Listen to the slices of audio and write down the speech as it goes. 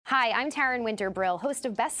Hi, I'm Taryn Winter-Brill, host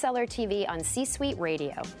of Bestseller TV on C-Suite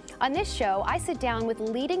Radio. On this show, I sit down with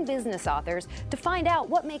leading business authors to find out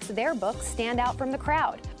what makes their books stand out from the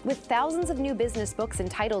crowd. With thousands of new business books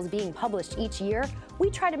and titles being published each year, we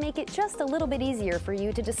try to make it just a little bit easier for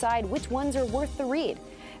you to decide which ones are worth the read.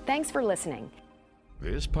 Thanks for listening.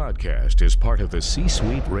 This podcast is part of the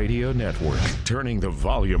C-Suite Radio Network, turning the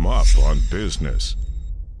volume up on business.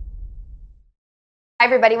 Hi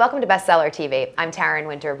everybody, welcome to Bestseller TV. I'm Taryn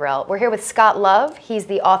Winter-Brill. We're here with Scott Love. He's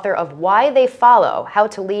the author of Why They Follow, How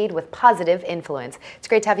to Lead with Positive Influence. It's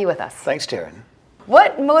great to have you with us. Thanks, Taryn.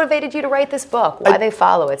 What motivated you to write this book, Why They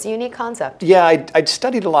Follow? It's a unique concept. Yeah, I'd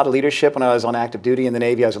studied a lot of leadership when I was on active duty in the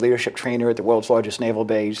Navy. I was a leadership trainer at the world's largest naval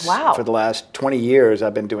base. Wow. For the last 20 years,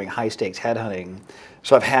 I've been doing high-stakes headhunting.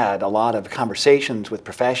 So I've had a lot of conversations with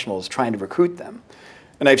professionals trying to recruit them.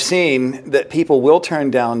 And I've seen that people will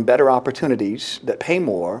turn down better opportunities that pay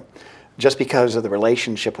more just because of the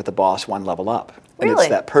relationship with the boss one level up. And Really? it's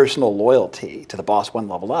that personal loyalty to the boss one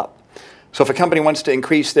level up. So if a company wants to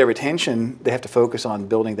increase their retention, they have to focus on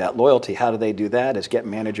building that loyalty. How do they do that? Is get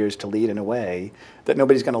managers to lead in a way that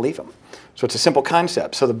nobody's going to leave them. So it's a simple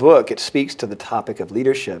concept. So the book, it speaks to the topic of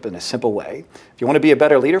leadership in a simple way. If you want to be a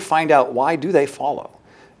better leader, find out why do they follow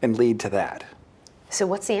and lead to that. So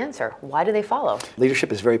what's the answer? Why do they follow?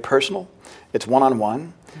 Leadership is very personal. It's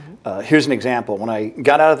one-on-one. Here's an example. When I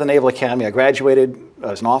got out of the Naval Academy, I graduated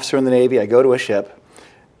as an officer in the Navy. I go to a ship,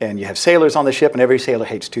 and you have sailors on the ship, and every sailor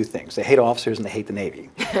hates two things. They hate officers and they hate the Navy.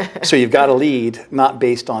 So you've got to lead not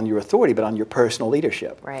based on your authority, but on your personal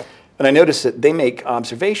leadership. Right. And I noticed that they make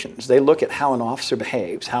observations. They look at how an officer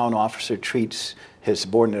behaves, how an officer treats his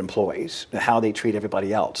subordinate employees, and how they treat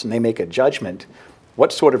everybody else. And they make a judgment.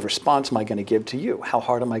 What sort of response am I going to give to you? How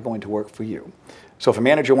hard am I going to work for you? So if a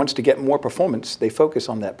manager wants to get more performance, they focus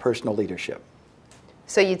on that personal leadership.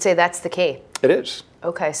 So you'd say that's the key? It is.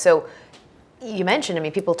 Okay, so you mentioned,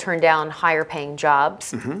 people turn down higher paying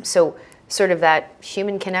jobs. So sort of that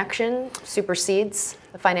human connection supersedes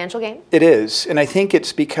the financial gain? It is. And I think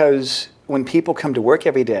it's because when people come to work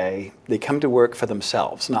every day, they come to work for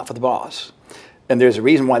themselves, not for the boss. And there's a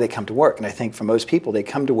reason why they come to work. And I think for most people, they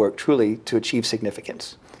come to work truly to achieve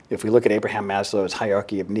significance. If we look at Abraham Maslow's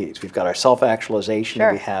hierarchy of needs, we've got our self-actualization, Sure.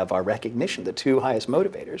 and we have our recognition, the two highest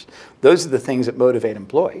motivators. Those are the things that motivate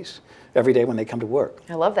employees every day when they come to work.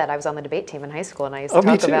 I love that. I was on the debate team in high school, and I used to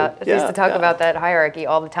Me talk too. about that hierarchy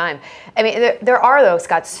all the time. There are, though,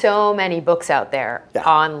 Scott, so many books out there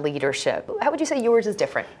on leadership. How would you say yours is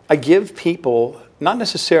different? I give people not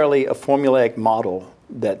necessarily a formulaic model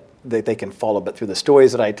that they can follow, but through the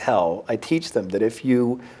stories that I tell, I teach them that if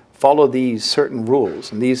you follow these certain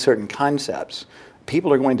rules and these certain concepts,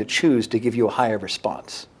 people are going to choose to give you a higher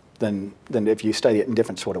response than if you study it in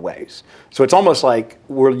different sort of ways. So it's almost like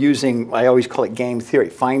we're using, I always call it game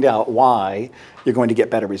theory. Find out why you're going to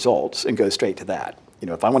get better results and go straight to that.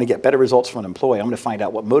 If I want to get better results from an employee, I'm going to find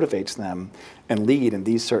out what motivates them and lead in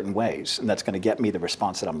these certain ways. And that's going to get me the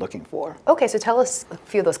response that I'm looking for. Okay, so tell us a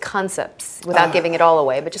few of those concepts without giving it all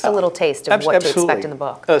away, but just a little taste of what to expect in the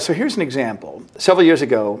book. So here's an example. Several years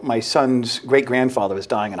ago, my son's great-grandfather was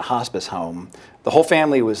dying in a hospice home. The whole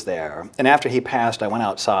family was there. And after he passed, I went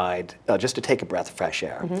outside just to take a breath of fresh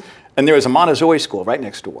air. And there was a Montessori school right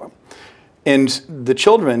next door. And the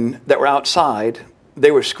children that were outside, they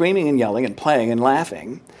were screaming and yelling and playing and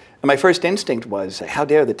laughing. And my first instinct was, how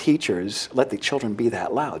dare the teachers let the children be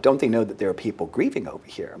that loud? Don't they know that there are people grieving over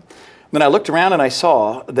here? Then I looked around and I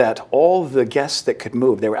saw that all the guests that could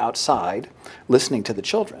move, they were outside listening to the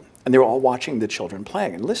children. And they were all watching the children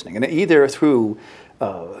playing and listening. And either through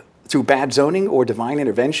bad zoning or divine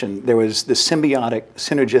intervention, there was this symbiotic,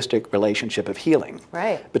 synergistic relationship of healing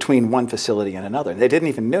between one facility and another. They didn't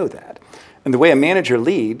even know that. And the way a manager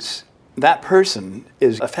leads, that person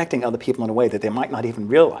is affecting other people in a way that they might not even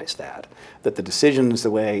realize that the decisions,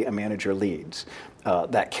 the way a manager leads,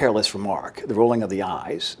 that careless remark, the rolling of the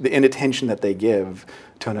eyes, the inattention that they give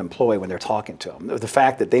to an employee when they're talking to them, the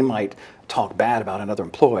fact that they might talk bad about another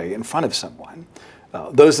employee in front of someone,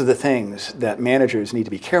 those are the things that managers need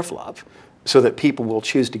to be careful of so that people will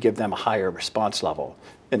choose to give them a higher response level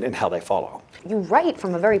in how they follow. You write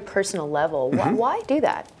from a very personal level. Why do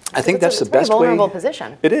that? I think that's the best way. It's a very vulnerable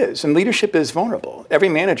position. It is, and leadership is vulnerable. Every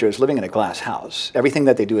manager is living in a glass house. Everything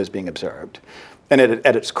that they do is being observed. And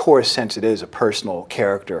at its core sense, it is a personal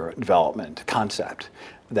character development concept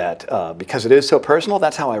that because it is so personal,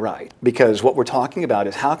 that's how I write. Because what we're talking about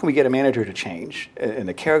is how can we get a manager to change in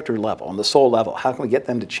the character level, on the soul level? How can we get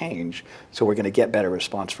them to change so we're going to get better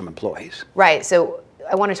response from employees? Right, so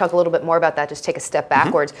I want to talk a little bit more about that, just take a step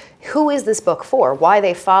backwards. Who is this book for? Why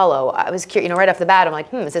they follow? I was curious, right off the bat, I'm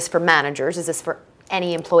like, is this for managers? Is this for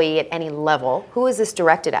any employee at any level. Who is this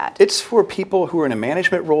directed at? It's for people who are in a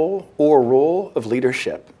management role or a role of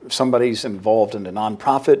leadership. If somebody's involved in a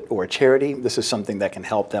nonprofit or a charity, this is something that can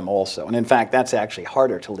help them also. And in fact, that's actually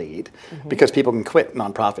harder to lead because people can quit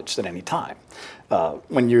nonprofits at any time.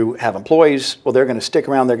 When you have employees, well, they're going to stick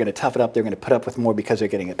around, they're going to tough it up, they're going to put up with more because they're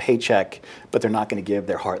getting a paycheck, but they're not going to give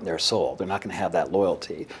their heart and their soul. They're not going to have that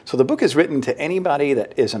loyalty. So the book is written to anybody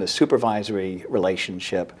that is in a supervisory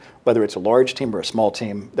relationship, whether it's a large team or a small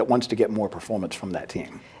team, that wants to get more performance from that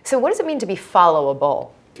team. So what does it mean to be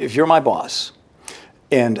followable? If you're my boss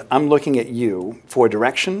and I'm looking at you for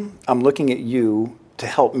direction, I'm looking at you to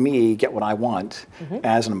help me get what I want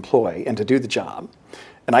as an employee and to do the job.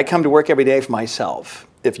 And I come to work every day for myself.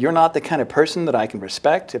 If you're not the kind of person that I can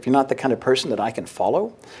respect, if you're not the kind of person that I can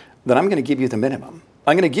follow, then I'm going to give you the minimum.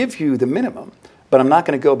 I'm going to give you the minimum, but I'm not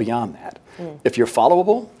going to go beyond that. If you're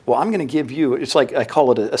followable, well, I'm going to give you, it's like I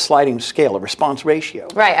call it a sliding scale, a response ratio.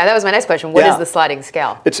 Right, that was my next question. What is the sliding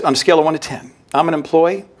scale? It's on a scale of 1 to 10. I'm an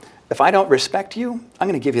employee. If I don't respect you, I'm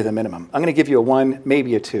going to give you the minimum. I'm going to give you a 1,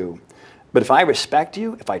 maybe a 2. But if I respect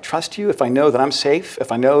you, if I trust you, if I know that I'm safe,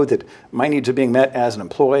 if I know that my needs are being met as an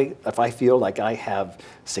employee, if I feel like I have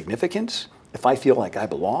significance, if I feel like I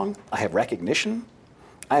belong, I have recognition,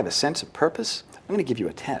 I have a sense of purpose, I'm going to give you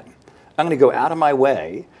a 10. I'm going to go out of my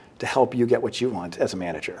way to help you get what you want as a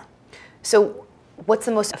manager. So what's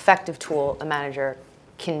the most effective tool a manager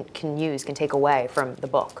can use, can take away from the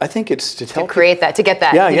book? I think it's to tell to get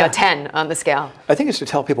that 10 on the scale. I think it's to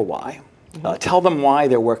tell people why. Tell them why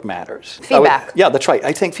their work matters. Feedback. Yeah, that's right.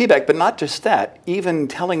 I think feedback, but not just that. Even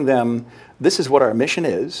telling them this is what our mission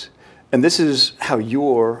is, and this is how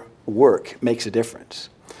your work makes a difference.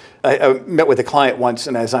 I met with a client once,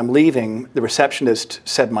 and as I'm leaving, the receptionist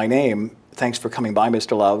said my name. Thanks for coming by,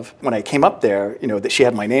 Mr. Love. When I came up there, that she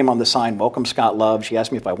had my name on the sign, Welcome Scott Love. She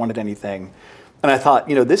asked me if I wanted anything. And I thought,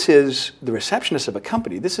 this is the receptionist of a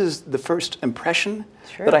company. This is the first impression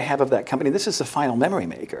that I have of that company. This is the final memory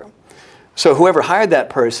maker. So whoever hired that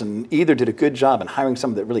person either did a good job in hiring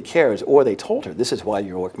someone that really cares, or they told her, this is why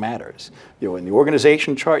your work matters. In the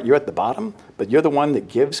organization chart, you're at the bottom, but you're the one that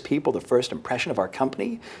gives people the first impression of our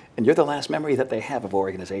company, and you're the last memory that they have of our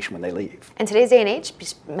organization when they leave. In today's day and age,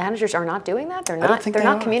 managers are not doing that? They're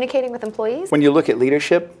not communicating with employees? When you look at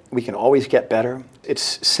leadership, we can always get better.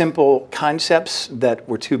 It's simple concepts that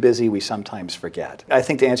we're too busy, we sometimes forget. I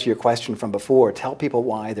think to answer your question from before, tell people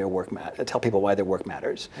why their work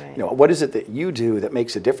matters. Right. What is it that you do that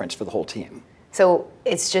makes a difference for the whole team? So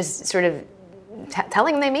it's just sort of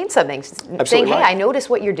telling them they mean something. Absolutely saying, hey, right. I notice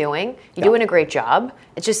what you're doing. You're doing a great job.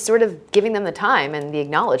 It's just sort of giving them the time and the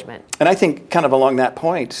acknowledgement. And I think kind of along that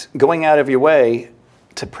point, going out of your way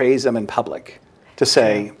to praise them in public, to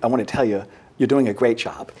say, I want to tell you, you're doing a great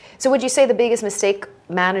job. So would you say the biggest mistake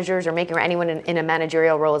managers are making, or anyone in a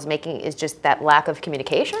managerial role is making, is just that lack of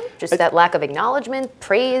communication? Just that lack of acknowledgement,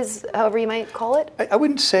 praise, however you might call it? I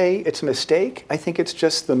wouldn't say it's a mistake. I think it's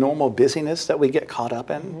just the normal busyness that we get caught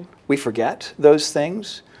up in. We forget those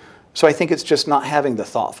things. So I think it's just not having the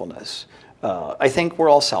thoughtfulness. I think we're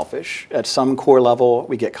all selfish. At some core level,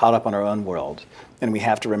 we get caught up in our own world. And we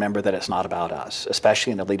have to remember that it's not about us,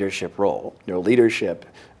 especially in a leadership role. Leadership,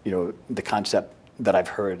 the concept that I've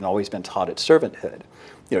heard and always been taught, it's servanthood.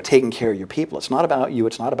 Taking care of your people. It's not about you,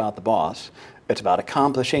 it's not about the boss. It's about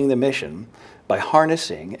accomplishing the mission by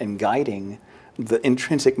harnessing and guiding the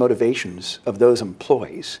intrinsic motivations of those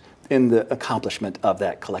employees in the accomplishment of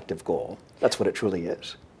that collective goal. That's what it truly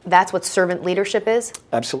is. That's what servant leadership is?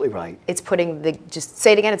 Absolutely right. It's putting just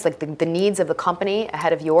say it again, it's like the needs of the company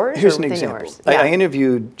ahead of yours? Here's an example. I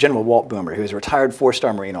interviewed General Walt Boomer, who was a retired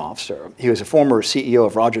 4-star Marine officer. He was a former CEO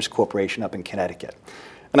of Rogers Corporation up in Connecticut.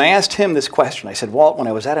 And I asked him this question. I said, Walt, when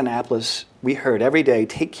I was at Annapolis, we heard every day,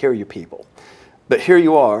 take care of your people. But here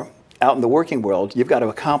you are, out in the working world, you've got to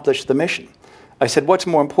accomplish the mission. I said, what's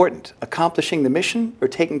more important, accomplishing the mission or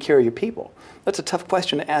taking care of your people? That's a tough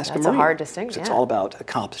question to ask a Marine. That's a hard distinction. It's all about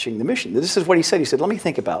accomplishing the mission. This is what he said. He said, let me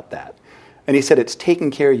think about that. And he said, it's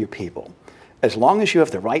taking care of your people. As long as you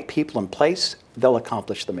have the right people in place, they'll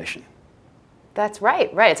accomplish the mission. That's right.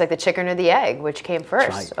 It's like the chicken or the egg, which came first.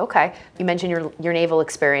 Right. Okay. You mentioned your naval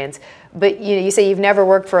experience, but you say you've never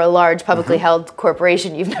worked for a large publicly held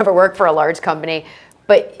corporation. You've never worked for a large company,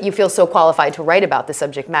 but you feel so qualified to write about the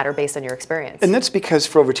subject matter based on your experience. And that's because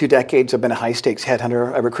for over 2 decades, I've been a high-stakes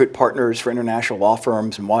headhunter. I recruit partners for international law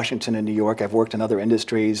firms in Washington and New York. I've worked in other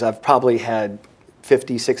industries. I've probably had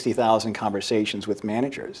 50, 60,000 conversations with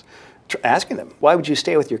managers, asking them, why would you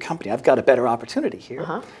stay with your company? I've got a better opportunity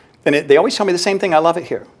here. And they always tell me the same thing. I love it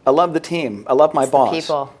here. I love the team. I love my boss. The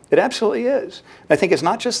people. It absolutely is. And I think it's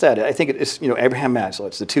not just that. I think it's, Abraham Maslow.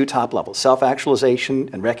 It's the two top levels, self-actualization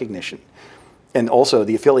and recognition. And also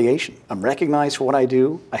the affiliation. I'm recognized for what I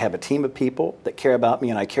do. I have a team of people that care about me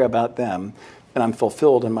and I care about them. And I'm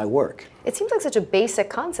fulfilled in my work. It seems like such a basic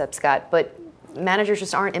concept, Scott, but managers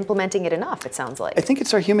just aren't implementing it enough, it sounds like. I think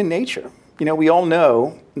it's our human nature. We all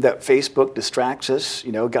know that Facebook distracts us.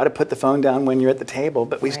 Got to put the phone down when you're at the table,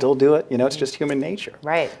 but we still do it. It's just human nature.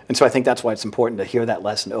 Right. And so I think that's why it's important to hear that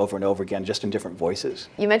lesson over and over again, just in different voices.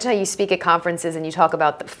 You mentioned how you speak at conferences and you talk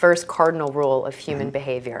about the first cardinal rule of human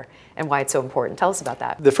behavior and why it's so important. Tell us about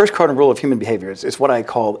that. The first cardinal rule of human behavior is what I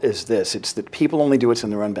call is this. It's that people only do what's in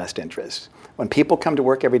their own best interest. When people come to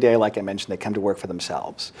work every day, like I mentioned, they come to work for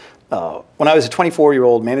themselves. When I was a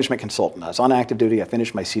 24-year-old management consultant, I was on active duty. I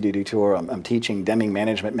finished my sea duty tour. I'm teaching Deming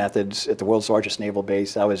management methods at the world's largest naval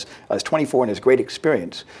base. I was 24 and it was a great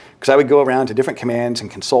experience because I would go around to different commands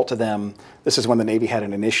and consult to them. This is when the Navy had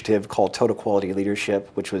an initiative called Total Quality Leadership,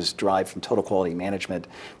 which was derived from Total Quality Management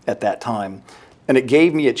at that time. And it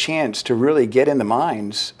gave me a chance to really get in the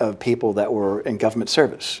minds of people that were in government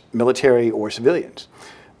service, military or civilians.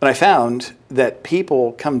 And I found that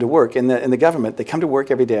people come to work in the government, they come to work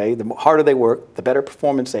every day. The harder they work, the better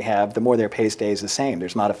performance they have, the more their pay stays the same.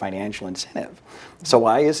 There's not a financial incentive. So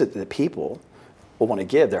why is it that people will want to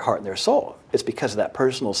give their heart and their soul? It's because of that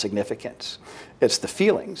personal significance. It's the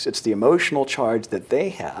feelings, it's the emotional charge that they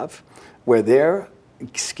have where their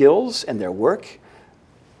skills and their work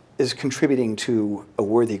is contributing to a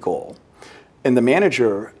worthy goal. And the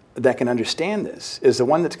manager that can understand this is the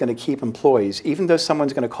one that's going to keep employees, even though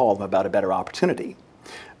someone's going to call them about a better opportunity,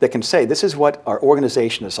 that can say, this is what our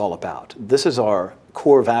organization is all about. This is our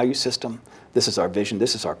core value system. This is our vision.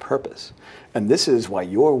 This is our purpose. And this is why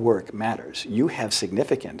your work matters. You have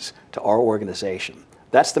significance to our organization.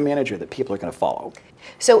 That's the manager that people are going to follow.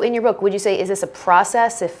 So in your book, would you say, is this a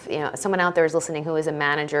process if someone out there is listening who is a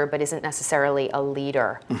manager but isn't necessarily a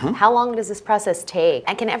leader? How long does this process take?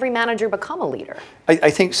 And can every manager become a leader? I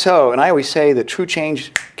think so. And I always say that true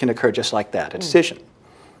change can occur just like that, a decision.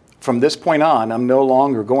 From this point on, I'm no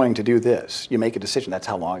longer going to do this. You make a decision. That's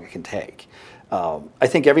how long it can take. I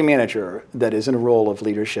think every manager that is in a role of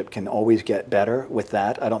leadership can always get better with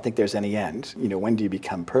that. I don't think there's any end. When do you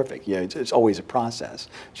become perfect? It's always a process.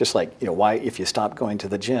 Just like, why if you stop going to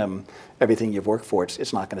the gym, everything you've worked for,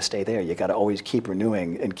 it's not going to stay there. You got to always keep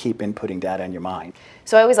renewing and keep inputting data in your mind.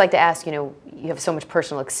 So I always like to ask, you have so much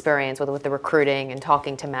personal experience with the recruiting and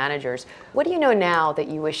talking to managers. What do you know now that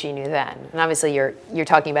you wish you knew then? And obviously you're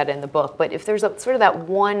talking about it in the book, but if there's sort of that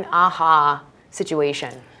one aha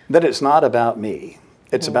situation. That it's not about me.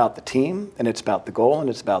 It's about the team, and it's about the goal, and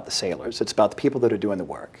it's about the sailors. It's about the people that are doing the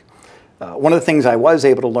work. One of the things I was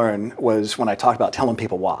able to learn was when I talked about telling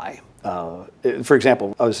people why. For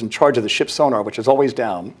example, I was in charge of the ship's sonar, which is always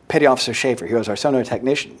down. Petty Officer Schaefer, he was our sonar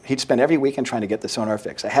technician. He'd spend every weekend trying to get the sonar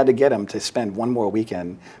fixed. I had to get him to spend one more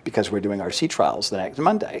weekend because we're doing our sea trials the next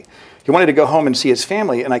Monday. He wanted to go home and see his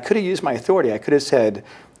family, and I could have used my authority. I could have said,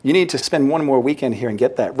 you need to spend one more weekend here and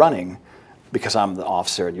get that running, because I'm the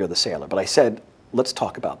officer and you're the sailor. But I said, let's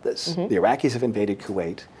talk about this. The Iraqis have invaded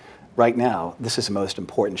Kuwait. Right now, this is the most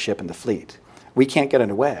important ship in the fleet. We can't get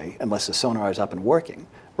underway unless the sonar is up and working.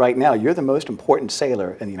 Right now, you're the most important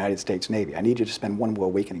sailor in the United States Navy. I need you to spend one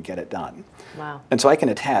more weekend and get it done. Wow. And so I can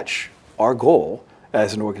attach our goal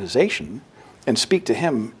as an organization and speak to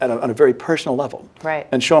him on a very personal level. Right.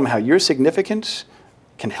 And show him how your significance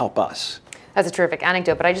can help us. That's a terrific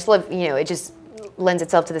anecdote, but I just love, it just lends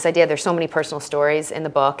itself to this idea. There's so many personal stories in the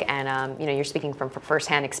book, and you're speaking from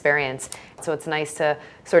firsthand experience. So it's nice to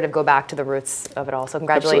sort of go back to the roots of it all. So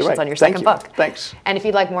congratulations on your second book. Thanks. And if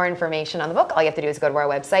you'd like more information on the book, all you have to do is go to our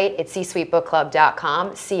website. It's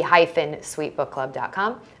c-suitebookclub.com,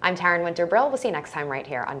 c-suitebookclub.com. I'm Taryn Winter-Brill. We'll see you next time right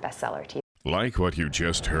here on Bestseller TV. Like what you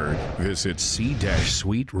just heard? Visit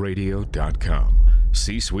c-suiteradio.com.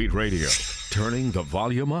 C-Suite Radio, turning the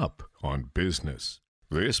volume up on business.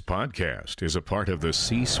 This podcast is a part of the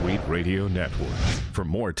C-Suite Radio Network. For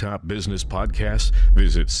more top business podcasts,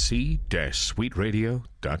 visit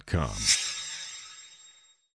c-suiteradio.com.